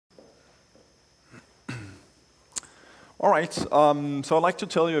All right, so I'd like to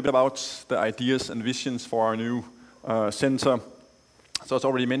tell you a bit about the ideas and visions for our new center. So as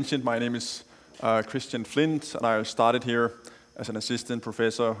already mentioned, my name is Christian Flindt, and I started here as an assistant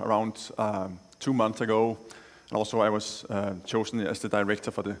professor around 2 months ago. And also I was chosen as the director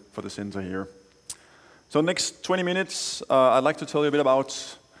for the center here. So next 20 minutes, I'd like to tell you a bit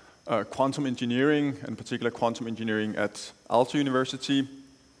about quantum engineering, in particular quantum engineering at Aalto University.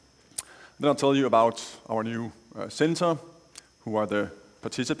 Then I'll tell you about our new center, who are the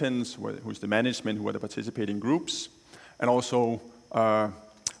participants, who's the management, who are the participating groups, and also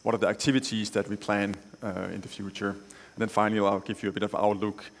what are the activities that we plan in the future. And then finally, I'll give you a bit of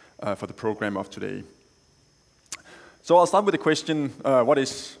outlook for the program of today. So I'll start with the question, what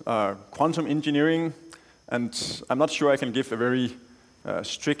is quantum engineering? And I'm not sure I can give a very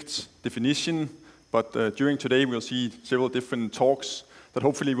strict definition, but during today we'll see several different talks that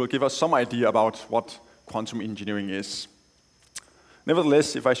hopefully will give us some idea about what quantum engineering is.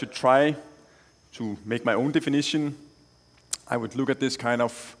 Nevertheless, if I should try to make my own definition, I would look at this kind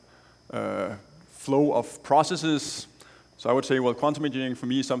of flow of processes. So I would say, well, quantum engineering for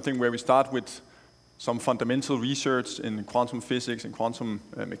me is something where we start with some fundamental research in quantum physics and quantum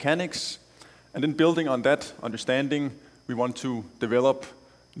mechanics, and then building on that understanding, we want to develop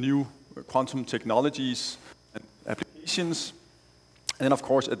new quantum technologies and applications. And then, of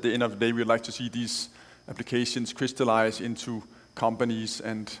course, at the end of the day, we'd like to see these applications crystallize into companies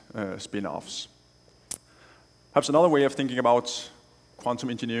and spin-offs. Perhaps another way of thinking about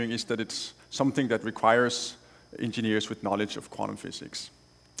quantum engineering is that it's something that requires engineers with knowledge of quantum physics.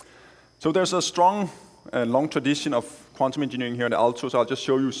 So there's a strong and long tradition of quantum engineering here at Aalto, so I'll just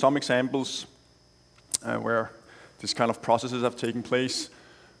show you some examples where this kind of processes have taken place.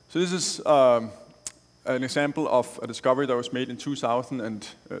 So this is an example of a discovery that was made in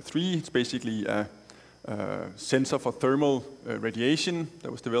 2003. It's basically a sensor for thermal radiation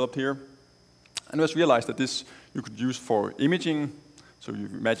that was developed here. And it was realized that this you could use for imaging. So you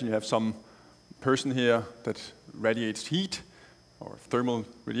imagine you have some person here that radiates heat or thermal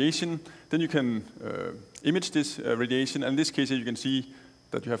radiation. Then you can image this radiation. And in this case, you can see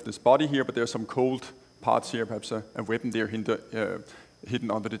that you have this body here, but there are some cold parts here, perhaps a weapon there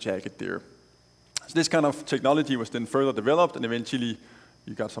hidden under the jacket there. So this kind of technology was then further developed, and eventually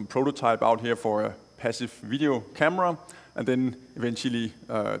you got some prototype out here for a passive video camera, and then eventually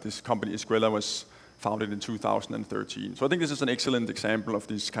this company Esquella was founded in 2013. So I think this is an excellent example of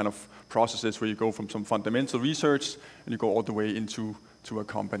these kind of processes where you go from some fundamental research and you go all the way into a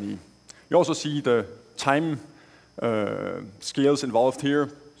company. You also see the time scales involved here.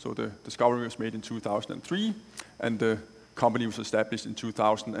 So the discovery was made in 2003, and the company was established in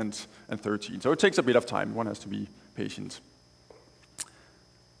 2013. So it takes a bit of time. One has to be patient.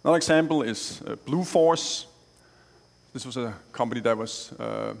 Another example is Blue Force. This was a company that was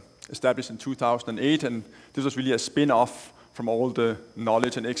established in 2008, and this was really a spin-off from all the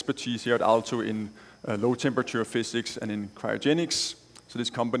knowledge and expertise here at Aalto in low temperature physics and in cryogenics. So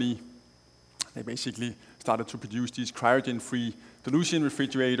this company, they basically started to produce these cryogen-free dilution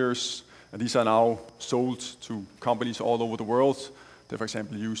refrigerators, and these are now sold to companies all over the world. They're, for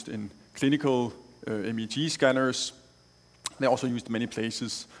example, used in clinical MEG scanners. They're also used in many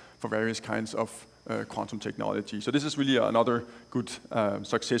places for various kinds of quantum technology. So this is really another good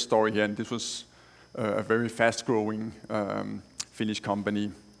success story here, and this was a very fast-growing Finnish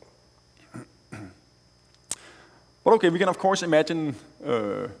company. But okay, we can of course imagine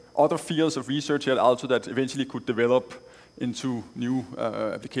other fields of research here at Aalto that eventually could develop into new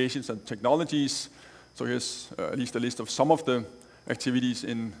applications and technologies. So here's at least a list of some of the activities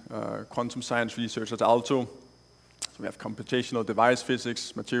in quantum science research at Aalto. So we have computational device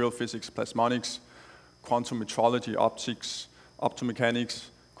physics, material physics, plasmonics, quantum metrology, optics, optomechanics,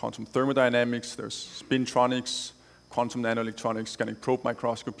 quantum thermodynamics, there's spintronics, quantum nanoelectronics, scanning probe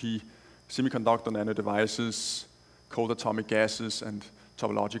microscopy, semiconductor nanodevices, cold atomic gases, and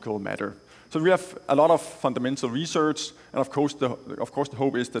topological matter. So we have a lot of fundamental research, and of course the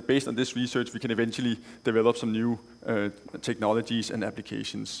hope is that based on this research we can eventually develop some new technologies and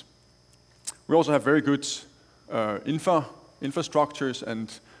applications. We also have very good infrastructures and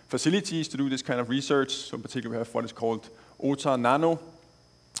facilities to do this kind of research. So in particular we have what is called OTA Nano,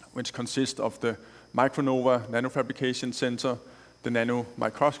 which consists of the Micronova Nanofabrication Center, the Nano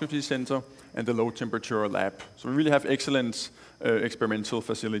Microscopy Center, and the Low Temperature Lab. So we really have excellent experimental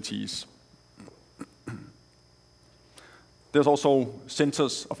facilities. There's also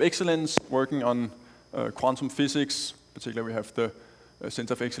centers of excellence working on quantum physics. Particularly we have the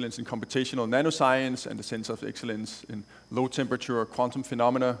Center of Excellence in Computational Nanoscience and the Center of Excellence in Low Temperature Quantum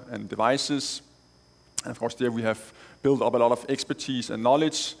Phenomena and Devices. And of course, there we have built up a lot of expertise and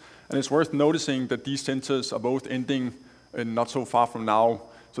knowledge. And it's worth noticing that these centers are both ending not so far from now.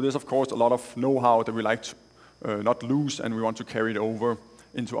 So there's, of course, a lot of know-how that we like to not lose, and we want to carry it over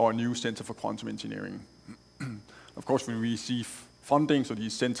into our new Center for Quantum Engineering. Of course, we receive funding, so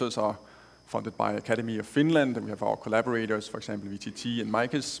these centers are funded by Academy of Finland, and we have our collaborators, for example, VTT and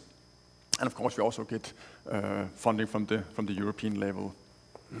Mikko. And of course, we also get funding from the European level.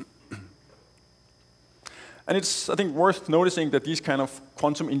 And it's, I think, worth noticing that these kind of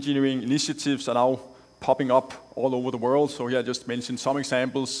quantum engineering initiatives are now popping up all over the world. So here I just mentioned some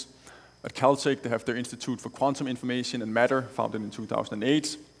examples. At Caltech, they have their Institute for Quantum Information and Matter, founded in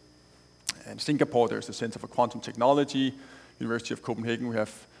 2008. And in Singapore, there's the Center for Quantum Technology. University of Copenhagen, we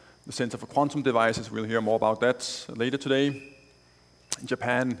have the Center for Quantum Devices. We'll hear more about that later today. In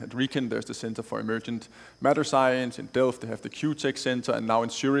Japan, at Raskinen, there's the Center for Emergent Matter Science. In Delft, they have the QTech Center. And now in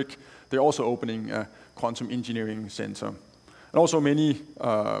Zurich, they're also opening a quantum engineering center. And also many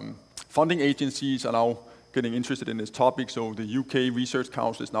funding agencies are now getting interested in this topic. So the UK Research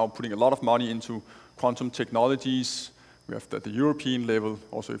Council is now putting a lot of money into quantum technologies. We have at the European level.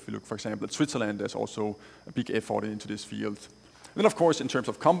 Also, if you look, for example, at Switzerland, there's also a big effort into this field. And then, of course, in terms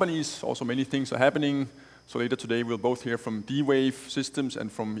of companies, also many things are happening. So later today, we'll both hear from D-Wave Systems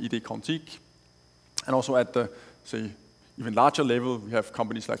and from ID Quantique. And also at the, say, even larger level, we have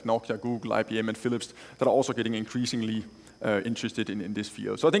companies like Nokia, Google, IBM, and Philips that are also getting increasingly interested in this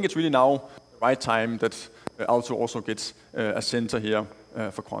field. So I think it's really now the right time that Aalto also gets a center here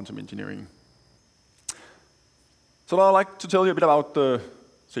for quantum engineering. So now I'd like to tell you a bit about the,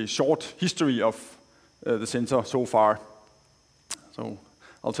 say, short history of the center so far. So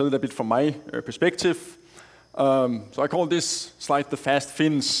I'll tell you a bit from my perspective. So I call this slide the fast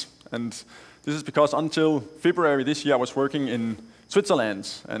Finns, and this is because until February this year I was working in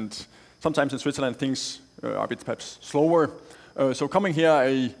Switzerland, and sometimes in Switzerland things are a bit perhaps slower. So coming here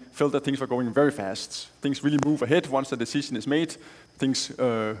I felt that things were going very fast. Things really move ahead. Once the decision is made, things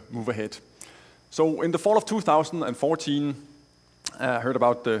move ahead. So in the fall of 2014, I heard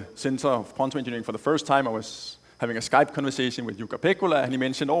about the Center of Quantum Engineering for the first time. I was having a Skype conversation with Jukka Pekula, and he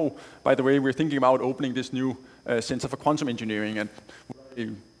mentioned, oh, by the way, we're thinking about opening this new Center for Quantum Engineering, and would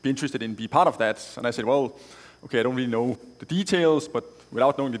you be interested in be part of that? And I said, well, okay, I don't really know the details, but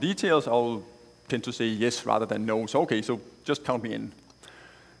without knowing the details, I'll tend to say yes rather than no. So okay, so just count me in.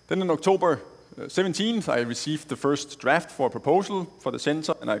 Then on October 17th, I received the first draft for a proposal for the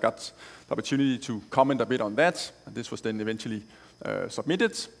center, and I got the opportunity to comment a bit on that. And this was then eventually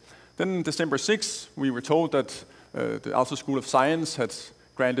submitted. Then on December 6th, we were told that the Aalto School of Science had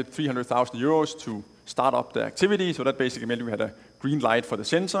granted 300,000 euros to start up the activity. So that basically meant we had a green light for the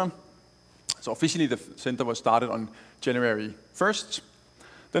center. So officially the center was started on January 1st.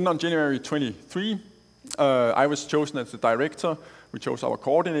 Then on January 23, I was chosen as the director. We chose our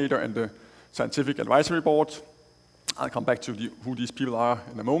coordinator and the scientific advisory board. I'll come back to who these people are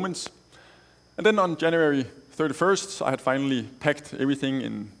in a moment. And then on January 31st, I had finally packed everything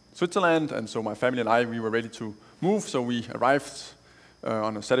in Switzerland, and so my family and I, we were ready to move. So we arrived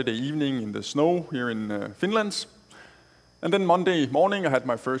on a Saturday evening in the snow here in Finland. And then Monday morning, I had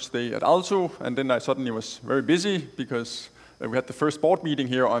my first day at Aalto, and then I suddenly was very busy because we had the first board meeting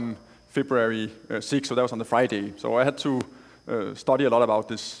here on February 6th, so that was on the Friday. So I had to study a lot about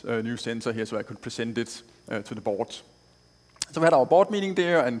this new center here so I could present it to the board. So we had our board meeting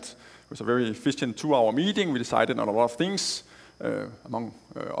there, and it was a very efficient 2-hour meeting. We decided on a lot of things, among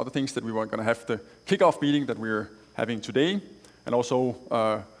other things that we were going to have the kickoff meeting that we're having today, and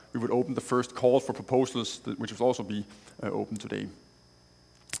also we would open the first call for proposals, which would also be open today.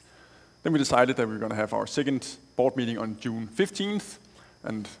 Then we decided that we were going to have our second board meeting on June 15th,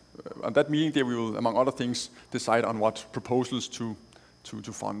 and on that meeting there we will, among other things, decide on what proposals to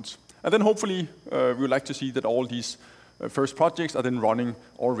fund. And then hopefully we would like to see that all these first projects are then running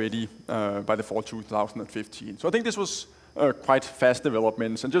already by the fall 2015. So I think this was quite fast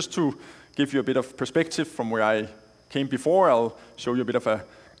developments. And just to give you a bit of perspective from where I came before, I'll show you a bit of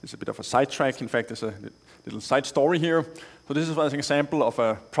a sidetrack. In fact, there's a little side story here. So this is an example of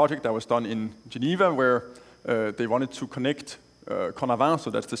a project that was done in Geneva where they wanted to connect Conavin, so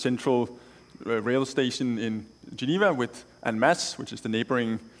that's the central rail station in Geneva, with Annemasse, which is the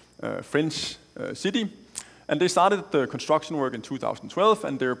neighboring French city. And they started the construction work in 2012,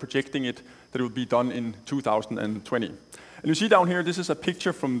 and they're projecting it that it will be done in 2020. And you see down here, this is a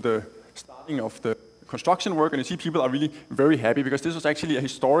picture from the starting of the construction work, and you see people are really very happy because this was actually a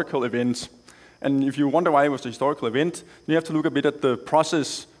historical event. And if you wonder why it was a historical event, you have to look a bit at the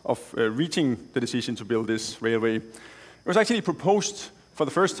process of reaching the decision to build this railway. It was actually proposed for the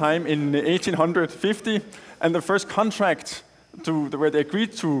first time in 1850, and the first contract where they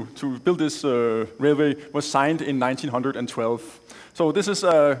agreed to build this railway was signed in 1912. So this is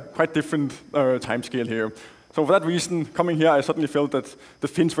a quite different time scale here. So for that reason, coming here, I suddenly felt that the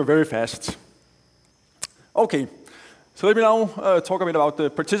Finns were very fast. Okay, so let me now talk a bit about the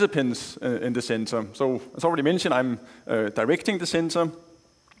participants in the center. So as already mentioned, I'm directing the center,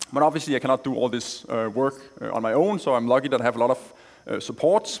 but obviously I cannot do all this work on my own, so I'm lucky that I have a lot of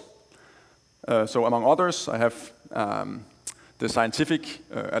support. So among others, I have the scientific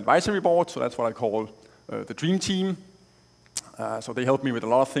advisory board, so that's what I call the dream team. So they help me with a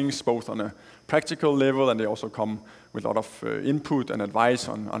lot of things, both on a practical level, and they also come with a lot of input and advice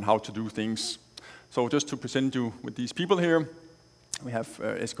on how to do things. So just to present you with these people here, we have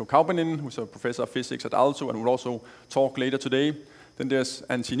Esko Kaupinen, who's a professor of physics at Aalto and will also talk later today. Then there's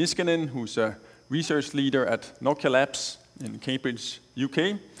Antti Niskanen, who's a research leader at Nokia Labs in Cambridge,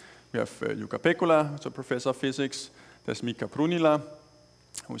 UK. We have Jukka Pekula, who's a professor of physics. There's Mikko Brunila,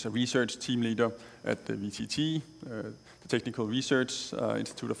 who's a research team leader at the VTT, the Technical Research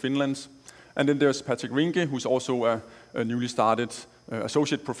Institute of Finland. And then there's Patrick Rinke, who's also a newly started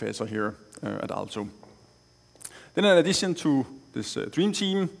associate professor here at Aalto. Then in addition to this dream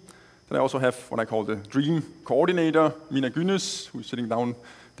team, then I also have what I call the dream coordinator, Mina Gynnes, who's sitting down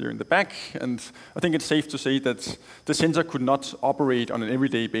there in the back. And I think it's safe to say that the center could not operate on an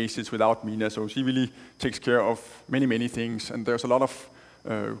everyday basis without Mina. So she really takes care of many, many things. And there's a lot of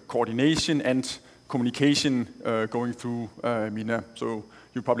coordination and communication going through Mina. So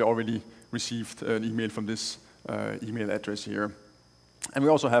you probably already received an email from this email address here. And we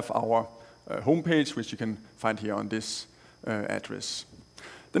also have our homepage, which you can find here on this address.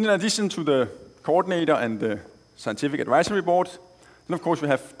 Then in addition to the coordinator and the scientific advisory board, then of course we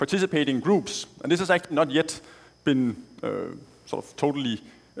have participating groups. And this has actually not yet been sort of totally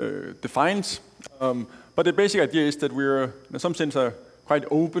defined. But the basic idea is that we're, in some sense, a quite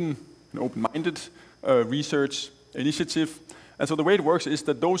open and open-minded research initiative. And so the way it works is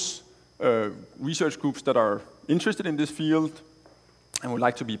that those research groups that are interested in this field and would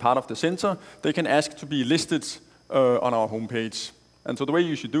like to be part of the center, they can ask to be listed on our homepage. And so the way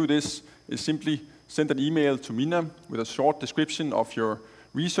you should do this is simply send an email to Mina with a short description of your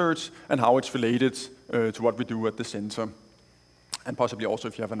research and how it's related to what we do at the center. And possibly also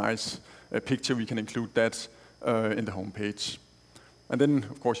if you have a nice picture, we can include that in the homepage. And then,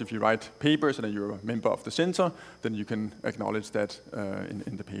 of course, if you write papers and then you're a member of the center, then you can acknowledge that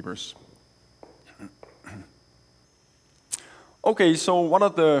in the papers. Okay, so what are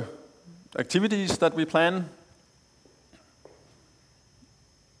the activities that we plan?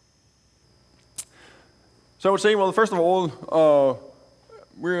 So I would say, well, first of all,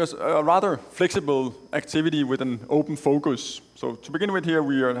 we're a rather flexible activity with an open focus. So to begin with here,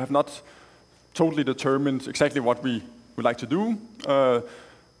 we have not totally determined exactly what we would like to do.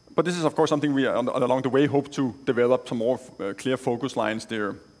 But this is, of course, something we, along the way, hope to develop some more clear focus lines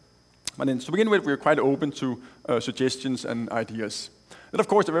there. And then to begin with, we're quite open to suggestions and ideas. And of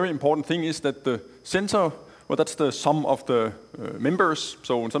course, the very important thing is that the center, well, that's the sum of the members.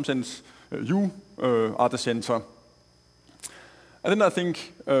 So in some sense, you are the center. And then I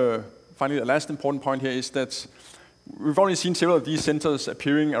think, finally, the last important point here is that we've already seen several of these centers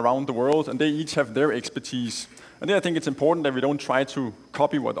appearing around the world, and they each have their expertise. And then I think it's important that we don't try to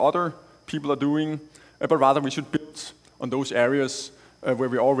copy what other people are doing, but rather we should build on those areas where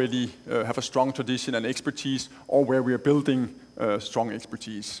we already have a strong tradition and expertise, or where we are building strong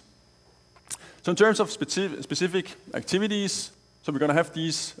expertise. So in terms of specific activities, so we're going to have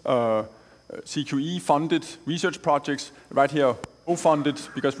these CQE-funded research projects right here, co-funded,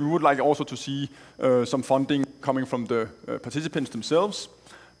 because we would like also to see some funding coming from the participants themselves.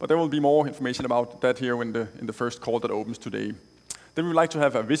 But there will be more information about that here in the first call that opens today. Then we would like to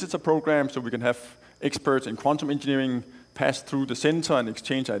have a visitor program, so we can have experts in quantum engineering pass through the center and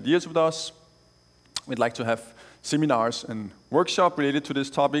exchange ideas with us. We'd like to have seminars and workshops related to this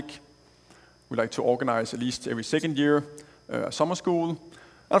topic. We'd like to organize at least every second year a summer school.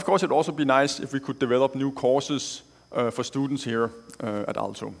 And of course, it'd also be nice if we could develop new courses for students here at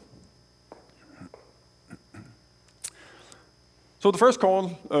Aalto. So the first call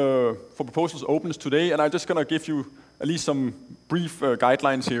for proposals opens today, and I'm just going to give you at least some brief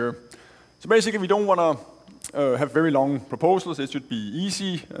guidelines here. So basically, we don't want to have very long proposals. It should be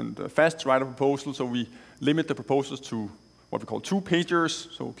easy and fast to write a proposal, so we limit the proposals to what we call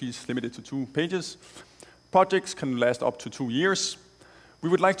 2-pagers, so please limit it to 2 pages. Projects can last up to 2 years. We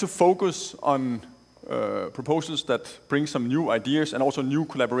would like to focus on proposals that bring some new ideas and also new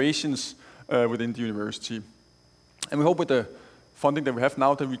collaborations within the university. And we hope with the funding that we have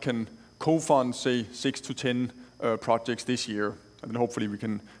now that we can co-fund, say, 6 to 10 projects this year, and then hopefully we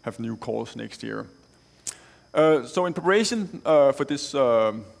can have new calls next year. So in preparation for this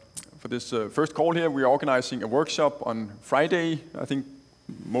first call here, we are organizing a workshop on Friday. I think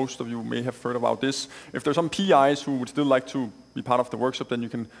most of you may have heard about this. If there's some PIs who would still like to be part of the workshop, then you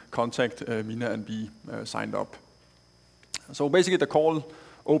can contact Mina and be signed up. So basically the call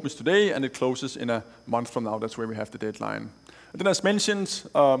opens today and it closes in a month from now. That's where we have the deadline. And then as mentioned,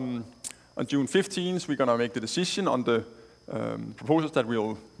 on June 15th, we're going to make the decision on the proposals that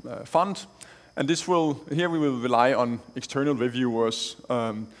we'll fund. And here we will rely on external reviewers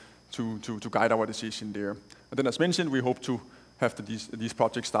to guide our decision there. And then as mentioned, we hope to have these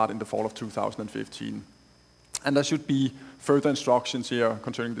projects start in the fall of 2015. And there should be further instructions here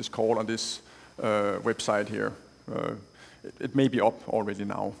concerning this call on this website here. It may be up already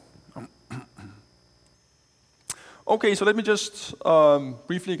now. Okay, so let me just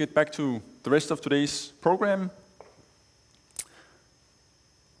briefly get back to the rest of today's program.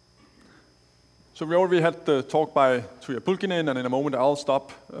 So we already had the talk by Tuija Pulkkinen, and in a moment I'll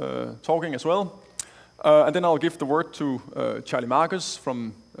stop talking as well. And then I'll give the word to Charlie Marcus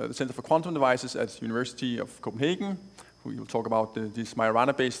from the Center for Quantum Devices at the University of Copenhagen, who will talk about this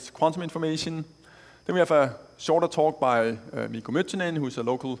Majorana-based quantum information. Then we have a shorter talk by Mikko, who is a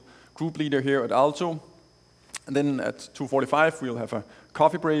local group leader here at Aalto. And then at 2:45 we'll have a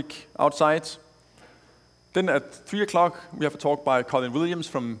coffee break outside. Then at 3 o'clock we have a talk by Colin Williams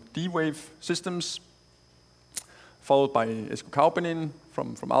from D-Wave Systems, followed by Esko Kaupinen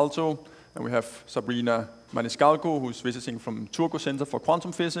from Aalto. And we have Sabrina Maniscalco, who's visiting from Turku Center for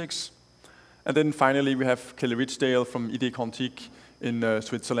Quantum Physics. And then finally we have Kelly Ridgedale from ID Quantique in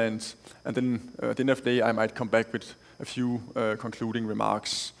Switzerland. And then at the end of the day I might come back with a few concluding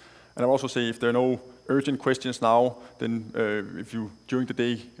remarks. And I'll also say if there are no urgent questions now, then if you during the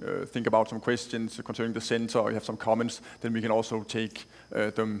day think about some questions concerning the center or you have some comments, then we can also take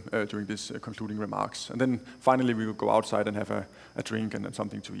them during this concluding remarks. And then finally we will go outside and have a drink and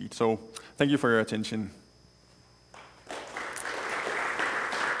something to eat. So thank you for your attention.